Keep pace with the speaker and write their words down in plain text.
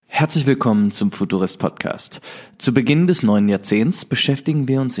Herzlich willkommen zum Futurist Podcast. Zu Beginn des neuen Jahrzehnts beschäftigen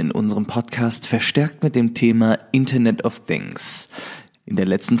wir uns in unserem Podcast verstärkt mit dem Thema Internet of Things. In der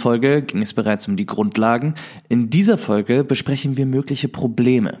letzten Folge ging es bereits um die Grundlagen. In dieser Folge besprechen wir mögliche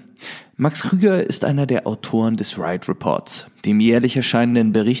Probleme. Max Krüger ist einer der Autoren des Right Reports, dem jährlich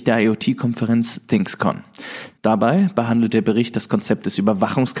erscheinenden Bericht der IoT-Konferenz ThingsCon. Dabei behandelt der Bericht das Konzept des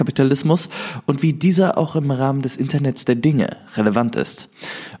Überwachungskapitalismus und wie dieser auch im Rahmen des Internets der Dinge relevant ist.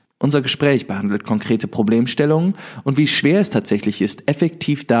 Unser Gespräch behandelt konkrete Problemstellungen und wie schwer es tatsächlich ist,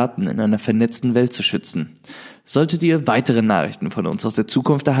 effektiv Daten in einer vernetzten Welt zu schützen. Solltet ihr weitere Nachrichten von uns aus der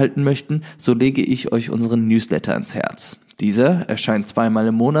Zukunft erhalten möchten, so lege ich euch unseren Newsletter ans Herz. Dieser erscheint 2-mal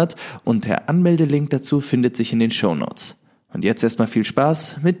im Monat und der Anmeldelink dazu findet sich in den Shownotes. Und jetzt erstmal viel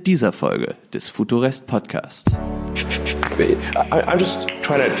Spaß mit dieser Folge des Futurist Podcast. I'm just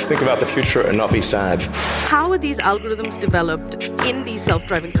trying to think about the future and not be sad. How are these algorithms developed in these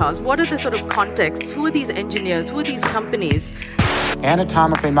self-driving cars? What are the sort of contexts? Who are these engineers? Who are these companies?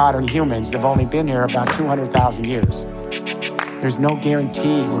 Anatomically modern humans have only been here about 200,000 years. There's no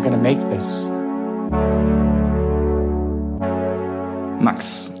guarantee we're going to make this.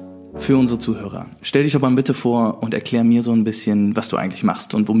 Max, für unsere Zuhörer, stell dich doch mal bitte vor und erklär mir so ein bisschen, was du eigentlich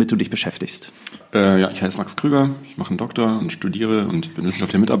machst und womit du dich beschäftigst. Ich heiße Max Krüger, ich mache einen Doktor und studiere und bin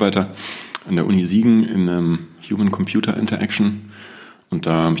wissenschaftlicher Mitarbeiter an der Uni Siegen in Human-Computer Interaction. Und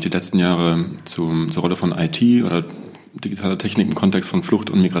da habe ich die letzten Jahre zur Rolle von IT oder digitaler Technik im Kontext von Flucht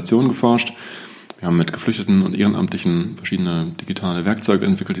und Migration geforscht. Wir haben mit Geflüchteten und Ehrenamtlichen verschiedene digitale Werkzeuge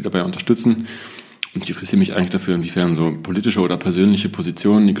entwickelt, die dabei unterstützen. Und ich interessiere mich eigentlich dafür, inwiefern so politische oder persönliche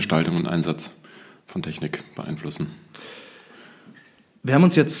Positionen die Gestaltung und Einsatz von Technik beeinflussen. Wir haben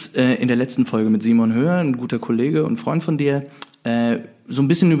uns jetzt in der letzten Folge mit Simon Höher, ein guter Kollege und Freund von dir, so ein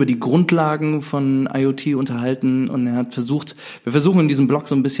bisschen über die Grundlagen von IoT unterhalten und wir versuchen in diesem Blog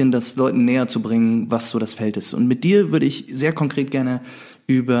so ein bisschen das Leuten näher zu bringen, was so das Feld ist. Und mit dir würde ich sehr konkret gerne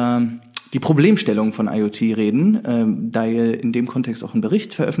über die Problemstellung von IoT reden, da ihr in dem Kontext auch einen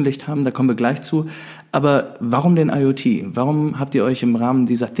Bericht veröffentlicht haben, da kommen wir gleich zu. Aber warum denn IoT? Warum habt ihr euch im Rahmen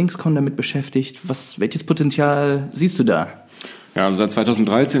dieser ThingsCon damit beschäftigt? Welches Potenzial siehst du da? Ja, also seit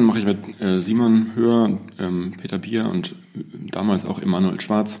 2013 mache ich mit Simon Höher, Peter Bier und damals auch Emanuel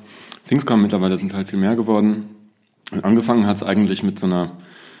Schwarz ThingsCon. Mittlerweile sind halt viel mehr geworden. Angefangen hat es eigentlich mit so einer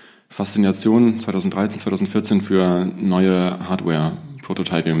Faszination 2013, 2014 für neue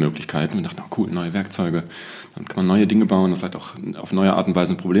Hardware-Prototyping-Möglichkeiten. Wir dachten, cool, neue Werkzeuge, dann kann man neue Dinge bauen und vielleicht auch auf neue Art und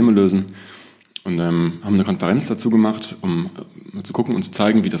Weise Probleme lösen. Und haben eine Konferenz dazu gemacht, um mal zu gucken und zu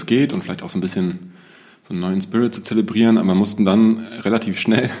zeigen, wie das geht und vielleicht auch so ein bisschen so einen neuen Spirit zu zelebrieren, aber mussten dann relativ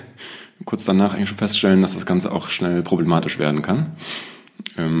schnell, kurz danach eigentlich schon feststellen, dass das Ganze auch schnell problematisch werden kann.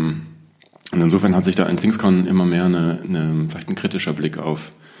 Und insofern hat sich da in ThingsCon immer mehr vielleicht ein kritischer Blick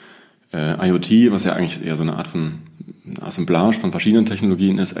auf IoT, was ja eigentlich eher so eine Art von Assemblage von verschiedenen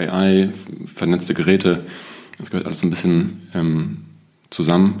Technologien ist, AI, vernetzte Geräte, das gehört alles so ein bisschen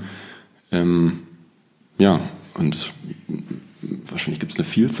zusammen. Und wahrscheinlich gibt es eine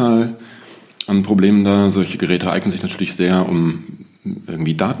Vielzahl an Problemen da. Solche Geräte eignen sich natürlich sehr, um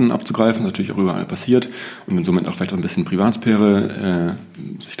irgendwie Daten abzugreifen, natürlich auch überall passiert und somit auch vielleicht auch ein bisschen Privatsphäre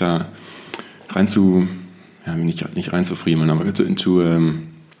sich da nicht reinzufriemeln, aber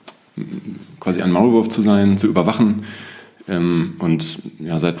quasi ein Maulwurf zu sein, zu überwachen. Und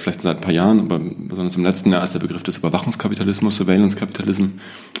ja, seit ein paar Jahren, aber besonders im letzten Jahr ist der Begriff des Überwachungskapitalismus, Surveillance Capitalism,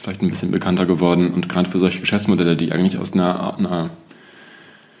 vielleicht ein bisschen bekannter geworden. Und gerade für solche Geschäftsmodelle, die eigentlich aus einer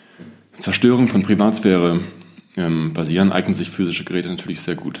Zerstörung von Privatsphäre basieren, eignen sich physische Geräte natürlich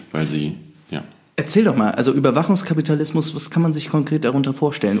sehr gut, weil sie, ja. Erzähl doch mal, also Überwachungskapitalismus, was kann man sich konkret darunter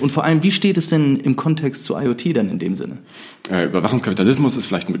vorstellen? Und vor allem, wie steht es denn im Kontext zu IoT dann in dem Sinne? Überwachungskapitalismus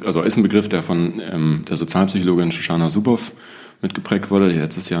ist ist ein Begriff, der von der Sozialpsychologin Shoshana Zuboff mitgeprägt wurde. Die hat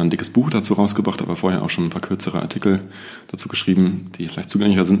letztes Jahr ein dickes Buch dazu rausgebracht, aber vorher auch schon ein paar kürzere Artikel dazu geschrieben, die vielleicht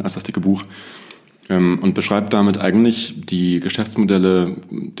zugänglicher sind als das dicke Buch. Und beschreibt damit eigentlich die Geschäftsmodelle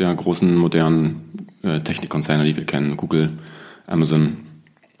der großen modernen Technikkonzerne, die wir kennen, Google, Amazon,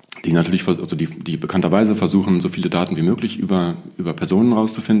 die natürlich, also die bekannterweise versuchen, so viele Daten wie möglich über Personen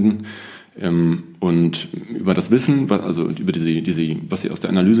rauszufinden und über das Wissen, also über was sie aus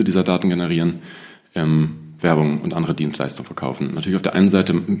der Analyse dieser Daten generieren, Werbung und andere Dienstleistungen verkaufen. Natürlich auf der einen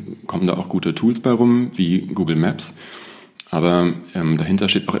Seite kommen da auch gute Tools bei rum, wie Google Maps, aber dahinter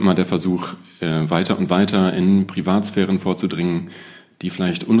steht auch immer der Versuch, weiter und weiter in Privatsphären vorzudringen, die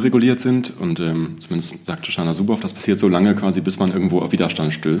vielleicht unreguliert sind und zumindest sagt Shoshana Zuboff, das passiert so lange quasi, bis man irgendwo auf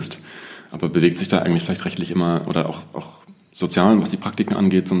Widerstand stößt, aber bewegt sich da eigentlich vielleicht rechtlich immer oder auch sozial, was die Praktiken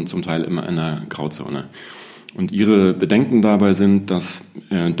angeht, zum Teil immer in der Grauzone. Und ihre Bedenken dabei sind, dass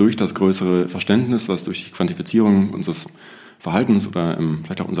durch das größere Verständnis, was durch die Quantifizierung unseres Verhaltens oder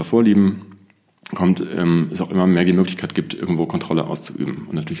vielleicht auch unser Vorlieben kommt, es auch immer mehr die Möglichkeit gibt, irgendwo Kontrolle auszuüben.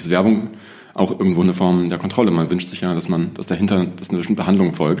 Und natürlich ist Werbung auch irgendwo eine Form der Kontrolle. Man wünscht sich ja, dass dahinter eine bestimmte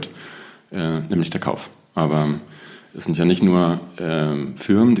Handlung folgt, nämlich der Kauf. Aber es sind ja nicht nur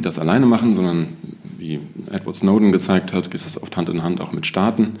Firmen, die das alleine machen, sondern wie Edward Snowden gezeigt hat, geht das oft Hand in Hand auch mit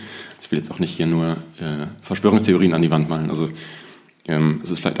Staaten. Ich will jetzt auch nicht hier nur Verschwörungstheorien an die Wand malen. Also es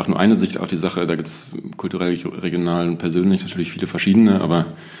ist vielleicht auch nur eine Sicht auf die Sache. Da gibt es kulturell, regional und persönlich natürlich viele verschiedene, aber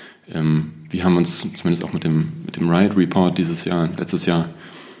wir haben uns zumindest auch mit dem Riot Report letztes Jahr,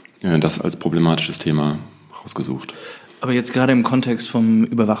 das als problematisches Thema rausgesucht. Aber jetzt gerade im Kontext vom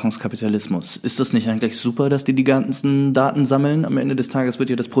Überwachungskapitalismus, ist das nicht eigentlich super, dass die ganzen Daten sammeln? Am Ende des Tages wird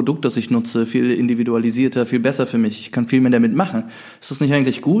ja das Produkt, das ich nutze, viel individualisierter, viel besser für mich. Ich kann viel mehr damit machen. Ist das nicht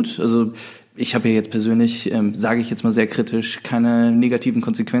eigentlich gut? Also ich habe ja jetzt persönlich, sage ich jetzt mal sehr kritisch, keine negativen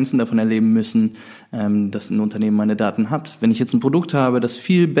Konsequenzen davon erleben müssen, dass ein Unternehmen meine Daten hat. Wenn ich jetzt ein Produkt habe, das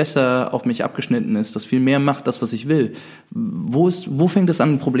viel besser auf mich abgeschnitten ist, das viel mehr macht, das, was ich will, wo fängt das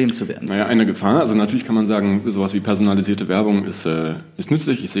an, ein Problem zu werden? Naja, eine Gefahr. Also natürlich kann man sagen, sowas wie personalisierte Werbung ist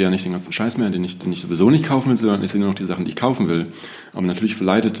nützlich. Ich sehe ja nicht den ganzen Scheiß mehr, den ich sowieso nicht kaufen will, sondern ich sehe nur noch die Sachen, die ich kaufen will. Aber natürlich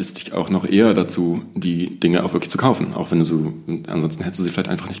verleitet es dich auch noch eher dazu, die Dinge auch wirklich zu kaufen. Auch wenn ansonsten hättest du sie vielleicht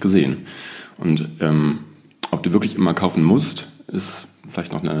einfach nicht gesehen. Und ob du wirklich immer kaufen musst, ist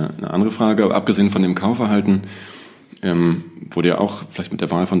vielleicht noch eine andere Frage. Aber abgesehen von dem Kaufverhalten wurde ja auch vielleicht mit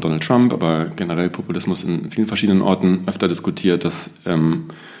der Wahl von Donald Trump, aber generell Populismus in vielen verschiedenen Orten öfter diskutiert, dass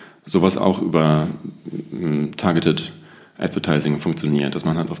sowas auch über Targeted Advertising funktioniert, dass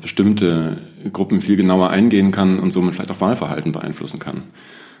man halt auf bestimmte Gruppen viel genauer eingehen kann und somit vielleicht auch Wahlverhalten beeinflussen kann.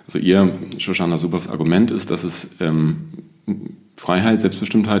 Also Shoshana Zuboffs Argument ist, dass es Freiheit,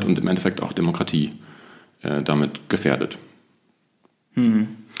 Selbstbestimmtheit und im Endeffekt auch Demokratie damit gefährdet.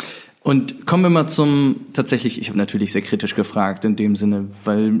 Und kommen wir mal ich habe natürlich sehr kritisch gefragt in dem Sinne,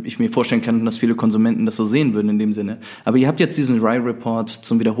 weil ich mir vorstellen kann, dass viele Konsumenten das so sehen würden in dem Sinne. Aber ihr habt jetzt diesen Riot Report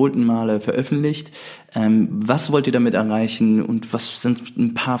zum wiederholten Male veröffentlicht. Was wollt ihr damit erreichen und was sind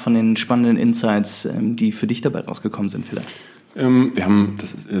ein paar von den spannenden Insights, die für dich dabei rausgekommen sind vielleicht? Wir haben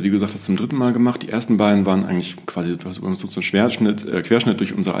das, wie gesagt, das zum 3. Mal gemacht. Die ersten beiden waren eigentlich quasi so ein Querschnitt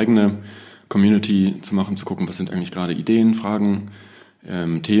durch unsere eigene Community zu machen, zu gucken, was sind eigentlich gerade Ideen, Fragen,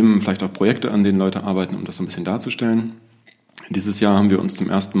 Themen, vielleicht auch Projekte, an denen Leute arbeiten, um das so ein bisschen darzustellen. Dieses Jahr haben wir uns zum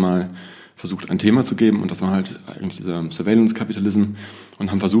ersten Mal versucht, ein Thema zu geben und das war halt eigentlich dieser Surveillance-Capitalism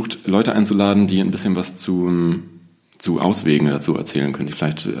und haben versucht, Leute einzuladen, die ein bisschen was zu Auswegen dazu erzählen können, die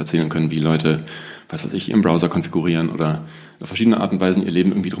vielleicht erzählen können, wie Leute, ihren Browser konfigurieren oder auf verschiedene Art und Weisen ihr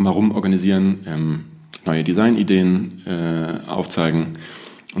Leben irgendwie drumherum organisieren, neue Designideen aufzeigen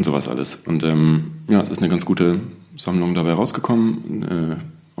und sowas alles. Und es ist eine ganz gute Sammlung dabei rausgekommen.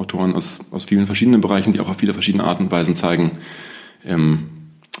 Autoren aus vielen verschiedenen Bereichen, die auch auf viele verschiedene Arten und Weisen zeigen,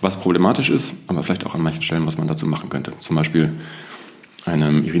 was problematisch ist, aber vielleicht auch an manchen Stellen, was man dazu machen könnte. Zum Beispiel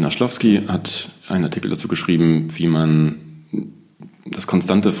Irina Schlowski hat einen Artikel dazu geschrieben, wie man das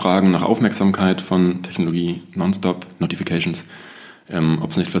konstante Fragen nach Aufmerksamkeit von Technologie, Nonstop-Notifications,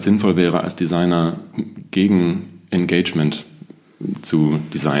 ob es nicht vielleicht sinnvoll wäre, als Designer gegen Engagement zu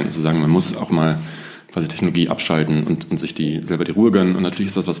designen. Also sagen, man muss auch mal quasi Technologie abschalten und sich selber die Ruhe gönnen. Und natürlich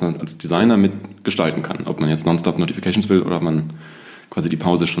ist das, was man als Designer mitgestalten kann. Ob man jetzt Nonstop-Notifications will oder ob man quasi die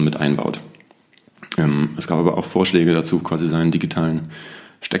Pause schon mit einbaut. Es gab aber auch Vorschläge dazu, quasi seinen digitalen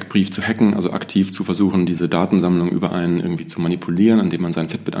Steckbrief zu hacken, also aktiv zu versuchen, diese Datensammlung über einen irgendwie zu manipulieren, indem man sein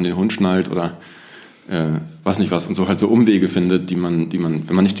Fitbit an den Hund schnallt oder weiß nicht was und so halt so Umwege findet, die man,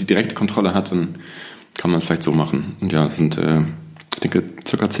 wenn man nicht die direkte Kontrolle hat, dann kann man es vielleicht so machen. Und ja, es sind, ich denke,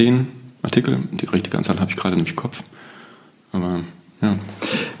 ca. 10 Artikel. Die richtige Anzahl habe ich gerade nicht im Kopf. Aber ja.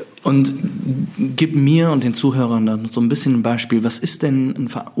 Und gib mir und den Zuhörern dann so ein bisschen ein Beispiel. Was ist denn ein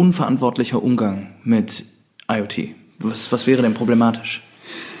unverantwortlicher Umgang mit IoT? Was wäre denn problematisch?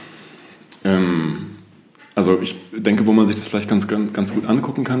 Also ich denke, wo man sich das vielleicht ganz gut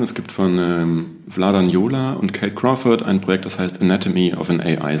angucken kann, es gibt von Vladan Jola und Kate Crawford ein Projekt, das heißt Anatomy of an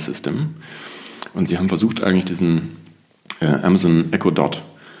AI System. Und sie haben versucht, eigentlich diesen Amazon Echo Dot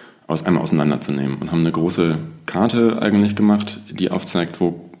einmal auseinanderzunehmen und haben eine große Karte eigentlich gemacht, die aufzeigt,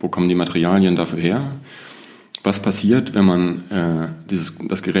 wo kommen die Materialien dafür her, was passiert, wenn man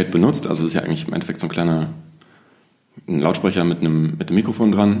das Gerät benutzt. Also es ist ja eigentlich im Endeffekt so ein Lautsprecher mit einem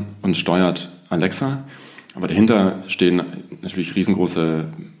Mikrofon dran und steuert Alexa. Aber dahinter stehen natürlich riesengroße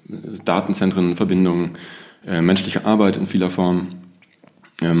Datenzentren, Verbindungen, menschliche Arbeit in vieler Form.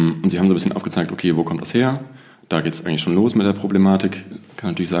 Und sie haben so ein bisschen aufgezeigt, okay, wo kommt das her? da geht es eigentlich schon los mit der Problematik. Ich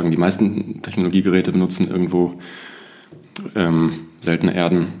kann natürlich sagen, die meisten Technologiegeräte benutzen irgendwo seltene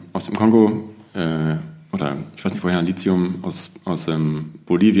Erden aus dem Kongo oder ich weiß nicht woher, Lithium aus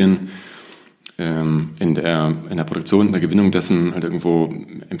Bolivien. In der Produktion, in der Gewinnung dessen halt irgendwo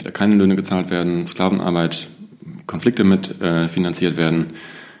entweder keine Löhne gezahlt werden, Sklavenarbeit, Konflikte mit finanziert werden.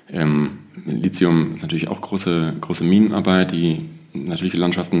 Lithium ist natürlich auch große Minenarbeit, die natürliche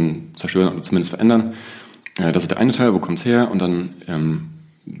Landschaften zerstören oder zumindest verändern. Das ist der eine Teil, wo kommt es her? Und dann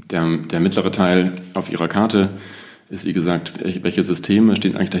der mittlere Teil auf ihrer Karte ist, wie gesagt, welche Systeme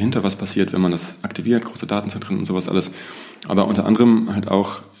stehen eigentlich dahinter, was passiert, wenn man das aktiviert, große Datenzentren und sowas alles. Aber unter anderem halt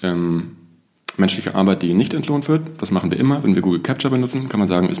auch menschliche Arbeit, die nicht entlohnt wird. Das machen wir immer. Wenn wir Google Capture benutzen, kann man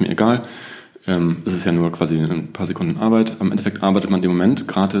sagen, ist mir egal. Es ist ja nur quasi ein paar Sekunden Arbeit. Im Endeffekt arbeitet man im Moment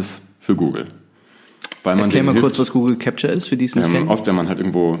gratis für Google. Erklär mal kurz, was Google Capture ist, für die es nicht kennen. Oft, wenn man halt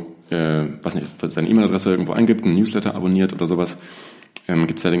irgendwo, seine E-Mail-Adresse irgendwo eingibt, einen Newsletter abonniert oder sowas,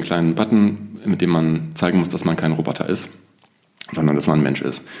 gibt es ja den kleinen Button, mit dem man zeigen muss, dass man kein Roboter ist, sondern dass man ein Mensch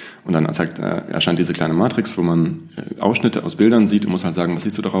ist. Und dann erscheint diese kleine Matrix, wo man Ausschnitte aus Bildern sieht und muss halt sagen, was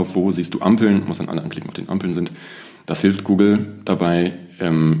siehst du darauf, wo siehst du Ampeln, muss dann alle anklicken, auf den Ampeln sind. Das hilft Google dabei,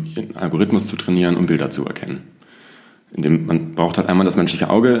 einen Algorithmus zu trainieren, um Bilder zu erkennen. Man braucht halt einmal das menschliche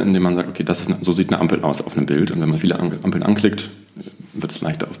Auge, indem man sagt, okay, so sieht eine Ampel aus auf einem Bild. Und wenn man viele Ampeln anklickt, wird es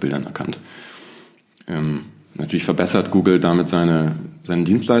leichter auf Bildern erkannt. Natürlich verbessert Google damit seine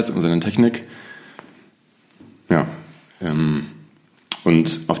Dienstleistung und seine Technik. Ja,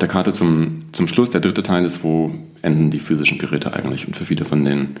 und auf der Karte zum Schluss, der dritte Teil ist, wo enden die physischen Geräte eigentlich. Und für viele von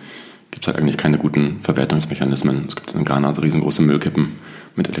denen gibt es halt eigentlich keine guten Verwertungsmechanismen. Es gibt in Ghana also riesengroße Müllkippen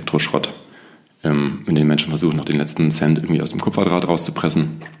mit Elektroschrott, in denen Menschen versuchen, noch den letzten Cent irgendwie aus dem Kupferdraht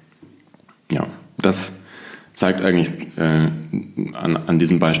rauszupressen. Ja, das zeigt eigentlich an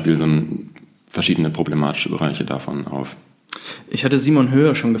diesem Beispiel so verschiedene problematische Bereiche davon auf. Ich hatte Simon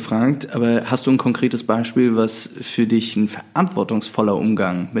Höher schon gefragt, aber hast du ein konkretes Beispiel, was für dich ein verantwortungsvoller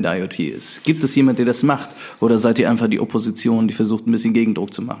Umgang mit IoT ist? Gibt es jemand, der das macht? Oder seid ihr einfach die Opposition, die versucht, ein bisschen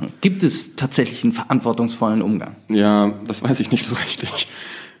Gegendruck zu machen? Gibt es tatsächlich einen verantwortungsvollen Umgang? Ja, das weiß ich nicht so richtig.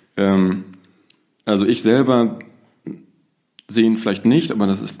 Also ich selber sehe ihn vielleicht nicht, aber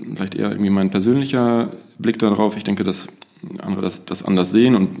das ist vielleicht eher irgendwie mein persönlicher Blick darauf. Ich denke, dass andere das anders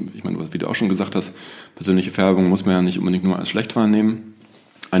sehen und ich meine, wie du auch schon gesagt hast, persönliche Färbung muss man ja nicht unbedingt nur als schlecht wahrnehmen.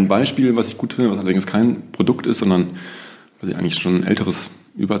 Ein Beispiel, was ich gut finde, was allerdings kein Produkt ist, sondern was ich eigentlich schon ein älteres,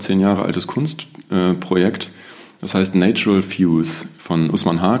 über 10 Jahre altes Kunstprojekt, das heißt Natural Fuse von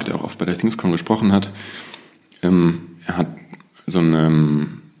Usman Haag, der auch oft bei der ThingsCon gesprochen hat. Er hat so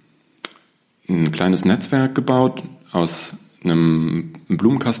ein kleines Netzwerk gebaut aus einem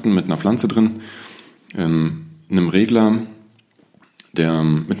Blumenkasten mit einer Pflanze drin, einem Regler, der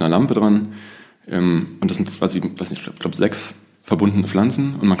mit einer Lampe dran, und das sind quasi, ich glaube 6 verbundene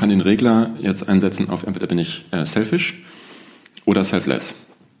Pflanzen und man kann den Regler jetzt einsetzen auf entweder bin ich selfish oder selfless.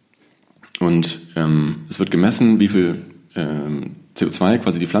 Und es wird gemessen, wie viel CO2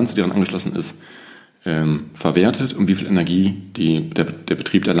 quasi die Pflanze, die daran angeschlossen ist, verwertet und wie viel Energie der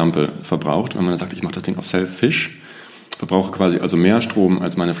Betrieb der Lampe verbraucht. Wenn man sagt, ich mache das Ding auf selfish, verbrauche quasi also mehr Strom,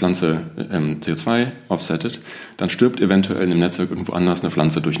 als meine Pflanze CO2 offsettet, dann stirbt eventuell im Netzwerk irgendwo anders eine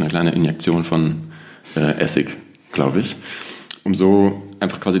Pflanze durch eine kleine Injektion von Essig, glaube ich. Um so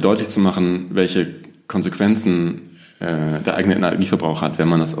einfach quasi deutlich zu machen, welche Konsequenzen der eigene Energieverbrauch hat, wenn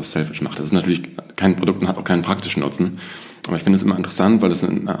man das auf Selfish macht. Das ist natürlich kein Produkt und hat auch keinen praktischen Nutzen. Aber ich finde es immer interessant, weil es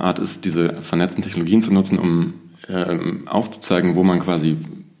eine Art ist, diese vernetzten Technologien zu nutzen, um aufzuzeigen, wo man quasi,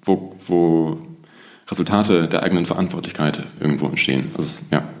 wo Resultate der eigenen Verantwortlichkeit irgendwo entstehen. Also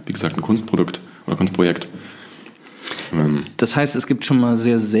ja, wie gesagt, ein Kunstprodukt oder Kunstprojekt. Das heißt, es gibt schon mal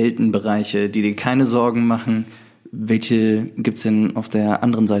sehr selten Bereiche, die dir keine Sorgen machen. Welche gibt es denn auf der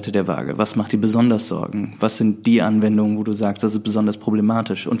anderen Seite der Waage? Was macht dir besonders Sorgen? Was sind die Anwendungen, wo du sagst, das ist besonders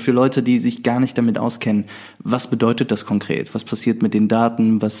problematisch? Und für Leute, die sich gar nicht damit auskennen, was bedeutet das konkret? Was passiert mit den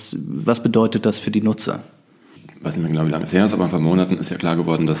Daten? Was bedeutet das für die Nutzer? Ich weiß nicht mehr genau, wie lange es her ist, aber vor Monaten ist ja klar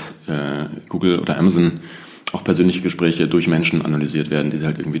geworden, dass Google oder Amazon auch persönliche Gespräche durch Menschen analysiert werden, die sie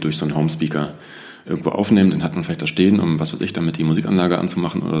halt irgendwie durch so einen Homespeaker irgendwo aufnehmen. Dann hat man vielleicht da stehen, um was weiß ich, damit die Musikanlage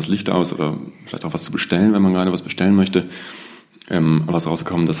anzumachen oder das Licht aus oder vielleicht auch was zu bestellen, wenn man gerade was bestellen möchte. Aber es ist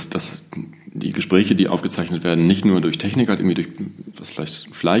rausgekommen, dass die Gespräche, die aufgezeichnet werden, nicht nur durch Technik, halt irgendwie durch was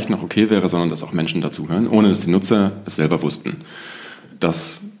vielleicht noch okay wäre, sondern dass auch Menschen dazuhören, ohne dass die Nutzer es selber wussten.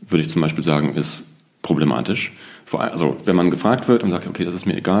 Das würde ich zum Beispiel sagen, ist problematisch. Also wenn man gefragt wird und sagt, okay, das ist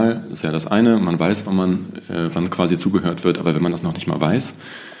mir egal, ist ja das eine, man weiß, wann quasi zugehört wird, aber wenn man das noch nicht mal weiß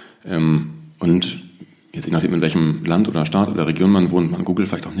und jetzt je nachdem, in welchem Land oder Staat oder Region man wohnt, man Google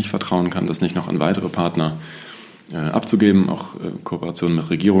vielleicht auch nicht vertrauen kann, das nicht noch an weitere Partner abzugeben, auch Kooperationen mit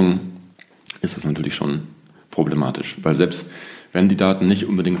Regierungen, ist das natürlich schon problematisch. Weil selbst wenn die Daten nicht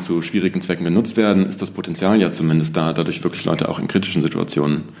unbedingt zu schwierigen Zwecken genutzt werden, ist das Potenzial ja zumindest da, dadurch wirklich Leute auch in kritischen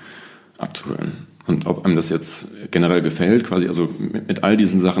Situationen abzuhören. Und ob einem das jetzt generell gefällt, quasi, also mit all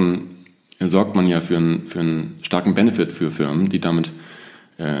diesen Sachen sorgt man ja für einen starken Benefit für Firmen, die damit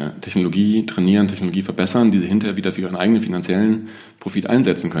Technologie trainieren, Technologie verbessern, die sie hinterher wieder für ihren eigenen finanziellen Profit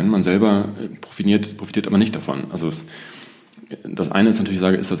einsetzen können. Man selber profitiert aber nicht davon. Also das eine ist natürlich, ich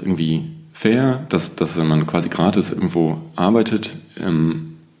sage, ist das irgendwie fair, dass man quasi gratis irgendwo arbeitet,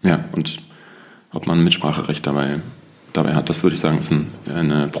 und ob man ein Mitspracherecht dabei hat, das würde ich sagen, ist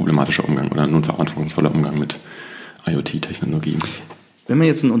ein problematischer Umgang oder ein unverantwortungsvoller Umgang mit IoT-Technologie. Wenn man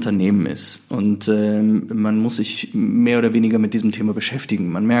jetzt ein Unternehmen ist und man muss sich mehr oder weniger mit diesem Thema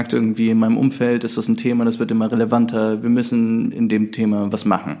beschäftigen, man merkt irgendwie, in meinem Umfeld ist das ein Thema, das wird immer relevanter, wir müssen in dem Thema was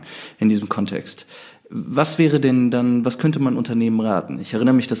machen, in diesem Kontext. Was wäre denn dann, was könnte man Unternehmen raten? Ich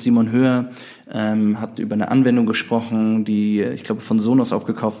erinnere mich, dass Simon Höher hat über eine Anwendung gesprochen, die, ich glaube, von Sonos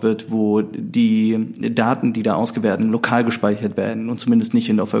aufgekauft wird, wo die Daten, die da ausgewertet werden, lokal gespeichert werden und zumindest nicht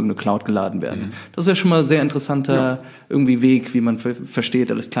auf irgendeine Cloud geladen werden. Das ist ja schon mal ein sehr interessanter irgendwie Weg, wie man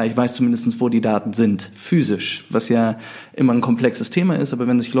versteht, alles klar, ich weiß zumindest, wo die Daten sind, physisch, was ja immer ein komplexes Thema ist, aber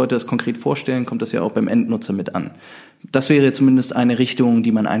wenn sich Leute das konkret vorstellen, kommt das ja auch beim Endnutzer mit an. Das wäre zumindest eine Richtung,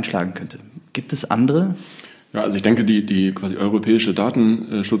 die man einschlagen könnte. Gibt es andere? Ja, also ich denke, die quasi europäische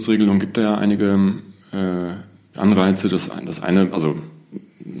Datenschutzregelung gibt da ja einige Anreize. Das eine, also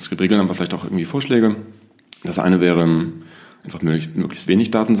es gibt Regeln, aber vielleicht auch irgendwie Vorschläge. Das eine wäre einfach möglichst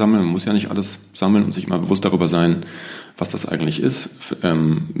wenig Daten sammeln. Man muss ja nicht alles sammeln und sich immer bewusst darüber sein, was das eigentlich ist.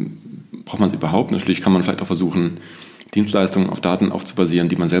 Braucht man es überhaupt? Natürlich kann man vielleicht auch versuchen, Dienstleistungen auf Daten aufzubasieren,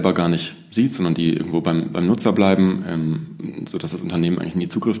 die man selber gar nicht sieht, sondern die irgendwo beim Nutzer bleiben, sodass das Unternehmen eigentlich nie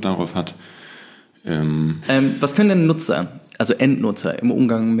Zugriff darauf hat. Was können denn Nutzer, also Endnutzer, im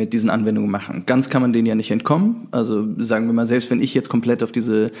Umgang mit diesen Anwendungen machen? Ganz kann man denen ja nicht entkommen. Also sagen wir mal, selbst wenn ich jetzt komplett auf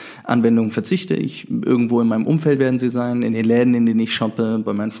diese Anwendungen verzichte, irgendwo in meinem Umfeld werden sie sein, in den Läden, in denen ich shoppe,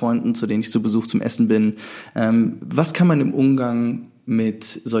 bei meinen Freunden, zu denen ich zu Besuch zum Essen bin. Was kann man im Umgang mit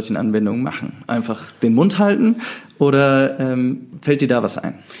solchen Anwendungen machen? Einfach den Mund halten oder fällt dir da was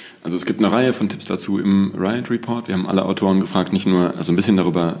ein? Also es gibt eine Reihe von Tipps dazu im Riot Report. Wir haben alle Autoren gefragt, nicht nur ein bisschen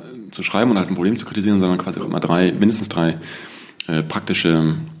darüber zu schreiben und halt ein Problem zu kritisieren, sondern quasi auch immer mindestens drei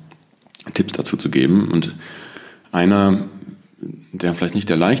praktische Tipps dazu zu geben. Und einer, der vielleicht nicht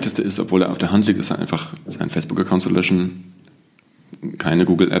der leichteste ist, obwohl er auf der Hand liegt, ist einfach seinen Facebook-Account zu löschen, keine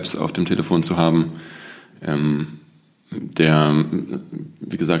Google-Apps auf dem Telefon zu haben. Der,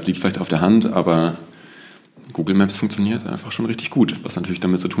 wie gesagt, liegt vielleicht auf der Hand, aber Google Maps funktioniert einfach schon richtig gut, was natürlich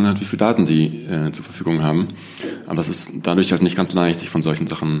damit zu tun hat, wie viele Daten sie zur Verfügung haben. Aber es ist dadurch halt nicht ganz leicht, sich von solchen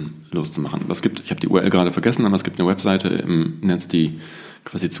Sachen loszumachen. Ich habe die URL gerade vergessen, aber es gibt eine Webseite im Netz, die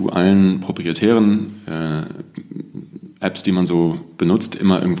quasi zu allen proprietären Apps, die man so benutzt,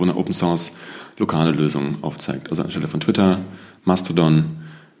 immer irgendwo eine Open Source lokale Lösung aufzeigt. Also anstelle von Twitter, Mastodon,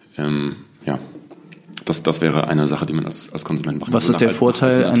 Das wäre eine Sache, die man als Konsument machen kann. Was ist der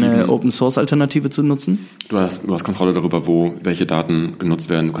Vorteil, eine Open-Source-Alternative zu nutzen? Du hast Kontrolle darüber, welche Daten genutzt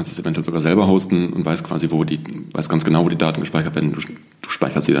werden. Du kannst es eventuell sogar selber hosten und weißt quasi, weißt ganz genau, wo die Daten gespeichert werden. Du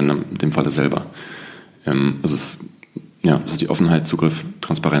speicherst sie dann in dem Falle selber. Das ist die Offenheit, Zugriff,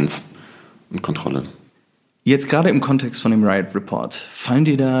 Transparenz und Kontrolle. Jetzt gerade im Kontext von dem Riot Report, fallen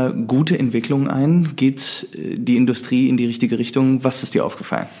dir da gute Entwicklungen ein? Geht die Industrie in die richtige Richtung? Was ist dir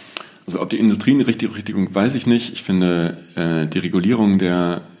aufgefallen? Also ob die Industrie in die richtige Richtung, weiß ich nicht. Ich finde die Regulierung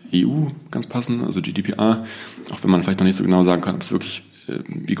der EU ganz passend, also GDPR, auch wenn man vielleicht noch nicht so genau sagen kann, ob es wirklich,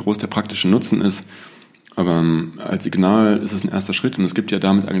 wie groß der praktische Nutzen ist. Aber als Signal ist es ein erster Schritt und es gibt ja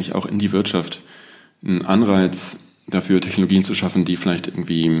damit eigentlich auch in die Wirtschaft einen Anreiz dafür, Technologien zu schaffen, die vielleicht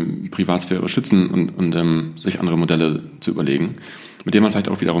irgendwie Privatsphäre schützen und sich andere Modelle zu überlegen, mit denen man vielleicht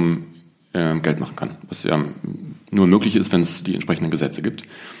auch wiederum Geld machen kann, was ja nur möglich ist, wenn es die entsprechenden Gesetze gibt.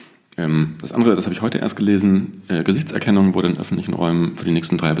 Das andere, das habe ich heute erst gelesen, Gesichtserkennung wurde in öffentlichen Räumen für die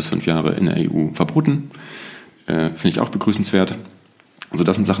nächsten 3 bis 5 Jahre in der EU verboten. Finde ich auch begrüßenswert. Also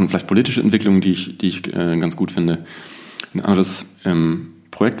das sind Sachen, vielleicht politische Entwicklungen, die ich ganz gut finde. Ein anderes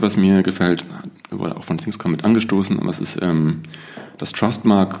Projekt, was mir gefällt, wurde auch von Thingscom mit angestoßen, aber es ist das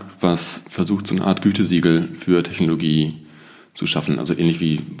Trustmark, was versucht, so eine Art Gütesiegel für Technologie zu schaffen. Also ähnlich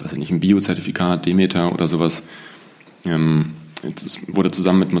wie, ein Biozertifikat, Demeter oder sowas. Es wurde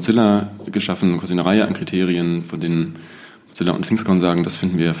zusammen mit Mozilla geschaffen, quasi eine Reihe an Kriterien, von denen Mozilla und Thingscom sagen, das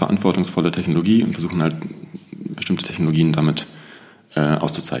finden wir verantwortungsvolle Technologie und versuchen halt bestimmte Technologien damit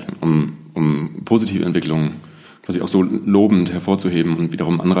auszuzeichnen, um positive Entwicklungen quasi auch so lobend hervorzuheben und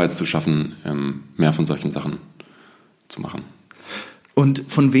wiederum Anreiz zu schaffen, mehr von solchen Sachen zu machen. Und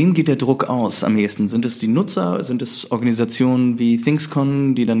von wem geht der Druck aus am ehesten? Sind es die Nutzer? Sind es Organisationen wie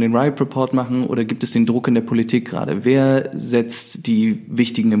ThingsCon, die dann den Riot Report machen? Oder gibt es den Druck in der Politik gerade? Wer setzt die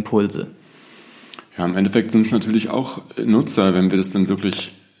wichtigen Impulse? Ja, im Endeffekt sind es natürlich auch Nutzer, wenn wir das dann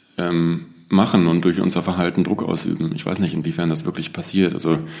wirklich machen und durch unser Verhalten Druck ausüben. Ich weiß nicht, inwiefern das wirklich passiert.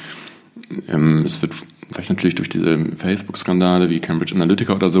 Also es wird vielleicht natürlich durch diese Facebook-Skandale wie Cambridge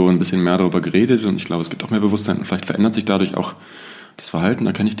Analytica oder so ein bisschen mehr darüber geredet und ich glaube, es gibt auch mehr Bewusstsein und vielleicht verändert sich dadurch auch das Verhalten.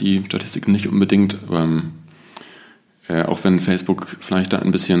 Da kenne ich die Statistiken nicht unbedingt, aber auch wenn Facebook vielleicht da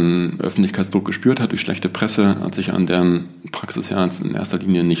ein bisschen Öffentlichkeitsdruck gespürt hat durch schlechte Presse, hat sich an deren Praxis ja in erster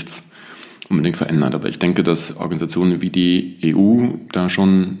Linie nichts unbedingt verändert. Aber ich denke, dass Organisationen wie die EU da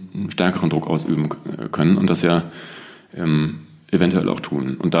schon einen stärkeren Druck ausüben können und das ja eventuell auch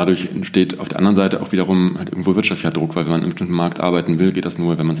tun. Und dadurch entsteht auf der anderen Seite auch wiederum halt irgendwo wirtschaftlicher Druck, weil wenn man im bestimmten Markt arbeiten will, geht das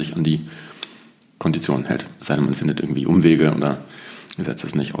nur, wenn man sich an die Konditionen hält. Es sei denn, man findet irgendwie Umwege oder Gesetze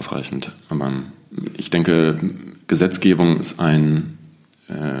ist nicht ausreichend. Aber ich denke, Gesetzgebung ist ein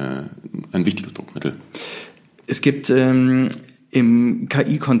wichtiges Druckmittel. Es gibt im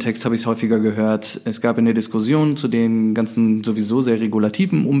KI-Kontext habe ich es häufiger gehört. Es gab in der Diskussion zu dem ganzen sowieso sehr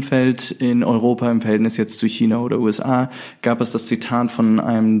regulativen Umfeld in Europa im Verhältnis jetzt zu China oder USA, gab es das Zitat von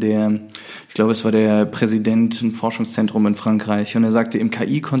einem ich glaube, es war der Präsident im Forschungszentrum in Frankreich, und er sagte im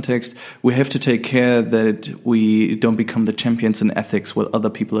KI-Kontext, we have to take care that we don't become the champions in ethics while other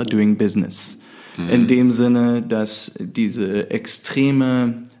people are doing business. Mhm. In dem Sinne, dass dieser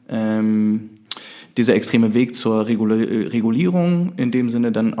extreme Weg zur Regulierung in dem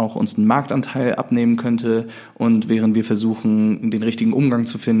Sinne dann auch uns einen Marktanteil abnehmen könnte, und während wir versuchen, den richtigen Umgang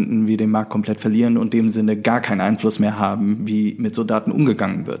zu finden, wir den Markt komplett verlieren und in dem Sinne gar keinen Einfluss mehr haben, wie mit so Daten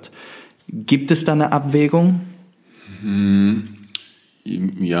umgegangen wird. Gibt es da eine Abwägung?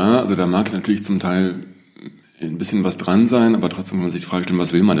 Ja, also da mag natürlich zum Teil ein bisschen was dran sein, aber trotzdem kann man sich die Frage stellen,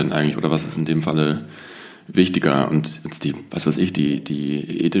 was will man denn eigentlich oder was ist in dem Falle wichtiger? Und jetzt die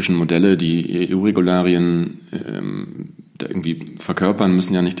ethischen Modelle, die EU-Regularien da irgendwie verkörpern,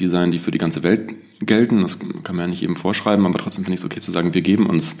 müssen ja nicht die sein, die für die ganze Welt gelten. Das kann man ja nicht jedem vorschreiben, aber trotzdem finde ich es okay zu sagen, wir geben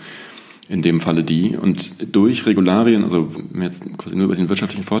uns in dem Falle die. Und durch Regularien, also wenn man jetzt quasi nur über den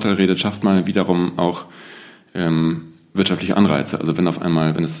wirtschaftlichen Vorteil redet, schafft man wiederum auch wirtschaftliche Anreize. Also wenn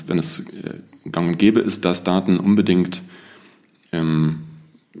es gang und gäbe ist, dass Daten unbedingt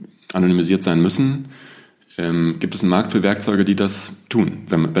anonymisiert sein müssen, gibt es einen Markt für Werkzeuge, die das tun,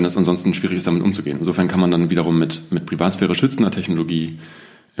 wenn es ansonsten schwierig ist, damit umzugehen. Insofern kann man dann wiederum mit Privatsphäre schützender Technologie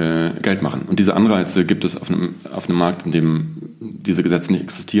Geld machen. Und diese Anreize gibt es auf einem Markt, in dem diese Gesetze nicht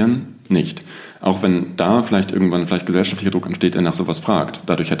existieren, nicht. Auch wenn da vielleicht gesellschaftlicher Druck entsteht, der nach sowas fragt.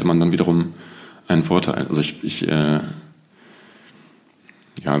 Dadurch hätte man dann wiederum einen Vorteil. Also ich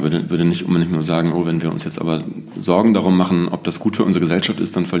würde nicht unbedingt nur sagen, wenn wir uns jetzt aber Sorgen darum machen, ob das gut für unsere Gesellschaft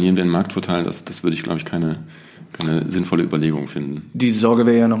ist, dann verlieren wir einen Marktvorteil. Das würde ich, glaube ich, keine sinnvolle Überlegung finden. Die Sorge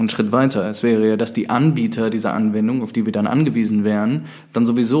wäre ja noch einen Schritt weiter. Es wäre ja, dass die Anbieter dieser Anwendung, auf die wir dann angewiesen wären, dann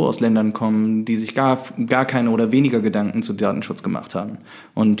sowieso aus Ländern kommen, die sich gar keine oder weniger Gedanken zu Datenschutz gemacht haben.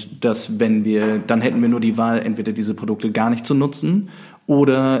 Und dann hätten wir nur die Wahl, entweder diese Produkte gar nicht zu nutzen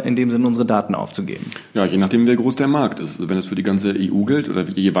oder in dem Sinne unsere Daten aufzugeben. Ja, je nachdem, wie groß der Markt ist. Also wenn es für die ganze EU gilt oder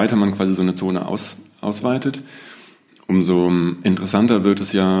je weiter man quasi so eine Zone ausweitet, umso interessanter wird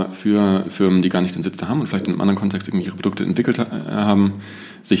es ja für Firmen, die gar nicht den Sitz da haben und vielleicht in einem anderen Kontext irgendwie ihre Produkte entwickelt haben,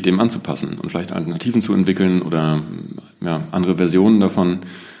 sich dem anzupassen und vielleicht Alternativen zu entwickeln oder andere Versionen davon,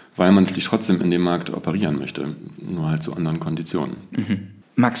 weil man natürlich trotzdem in dem Markt operieren möchte, nur halt zu anderen Konditionen. Mhm.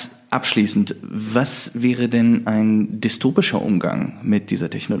 Max, abschließend, was wäre denn ein dystopischer Umgang mit dieser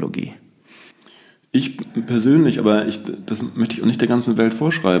Technologie? Ich persönlich, aber das möchte ich auch nicht der ganzen Welt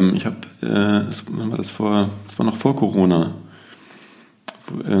vorschreiben. Ich habe, das war noch vor Corona,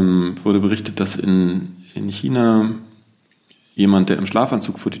 wurde berichtet, dass in China jemand, der im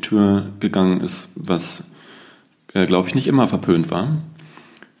Schlafanzug vor die Tür gegangen ist, was, glaube ich, nicht immer verpönt war,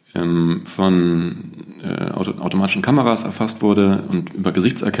 von automatischen Kameras erfasst wurde und über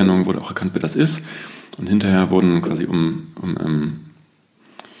Gesichtserkennung wurde auch erkannt, wer das ist. Und hinterher wurden quasi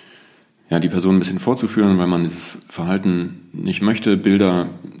die Person ein bisschen vorzuführen, weil man dieses Verhalten nicht möchte, Bilder,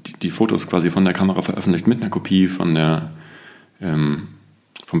 die Fotos quasi von der Kamera veröffentlicht mit einer Kopie von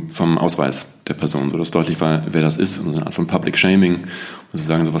vom Ausweis der Person, sodass deutlich war, wer das ist, also eine Art von Public Shaming, und sie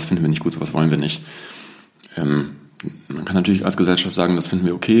sagen, sowas finden wir nicht gut, sowas wollen wir nicht. Man kann natürlich als Gesellschaft sagen, das finden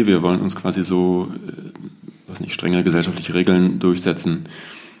wir okay, wir wollen uns quasi so, strenge gesellschaftliche Regeln durchsetzen.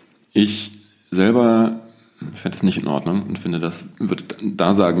 Ich selber fände es nicht in Ordnung und würde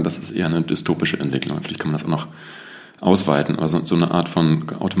da sagen, das ist eher eine dystopische Entwicklung. Natürlich kann man das auch noch ausweiten, aber so eine Art von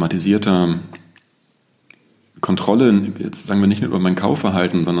automatisierter Kontrolle, jetzt sagen wir nicht nur über mein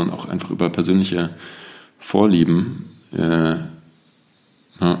Kaufverhalten, sondern auch einfach über persönliche Vorlieben, finde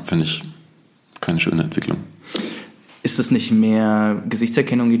ich keine schöne Entwicklung. Ist das nicht mehr,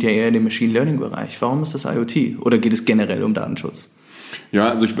 Gesichtserkennung geht ja eher in den Machine Learning Bereich. Warum ist das IoT? Oder geht es generell um Datenschutz?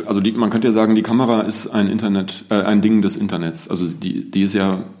 Ja, man könnte ja sagen, die Kamera ist ein Ding des Internets. Also die ist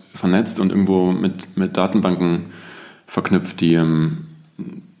ja vernetzt und irgendwo mit Datenbanken verknüpft, die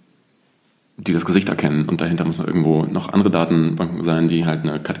das Gesicht erkennen. Und dahinter muss noch irgendwo noch andere Datenbanken sein, die halt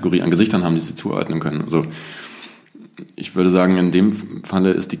eine Kategorie an Gesichtern haben, die sie zuordnen können. Also ich würde sagen, in dem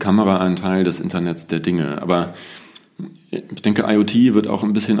Falle ist die Kamera ein Teil des Internets der Dinge. Aber ich denke, IoT wird auch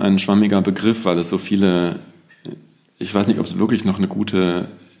ein bisschen ein schwammiger Begriff, weil es so viele, ich weiß nicht, ob es wirklich noch eine gute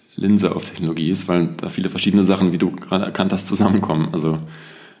Linse auf Technologie ist, weil da viele verschiedene Sachen, wie du gerade erkannt hast, zusammenkommen. Also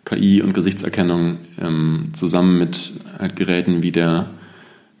KI und Gesichtserkennung zusammen mit halt Geräten wie der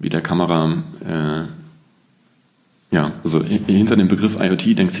Kamera. Also hinter dem Begriff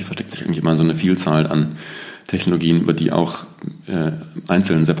IoT, versteckt sich eigentlich immer so eine Vielzahl an Technologien, über die auch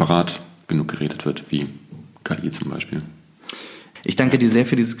einzeln separat genug geredet wird, wie KI zum Beispiel. Ich danke dir sehr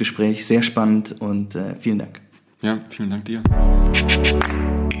für dieses Gespräch, sehr spannend und vielen Dank. Ja, vielen Dank dir.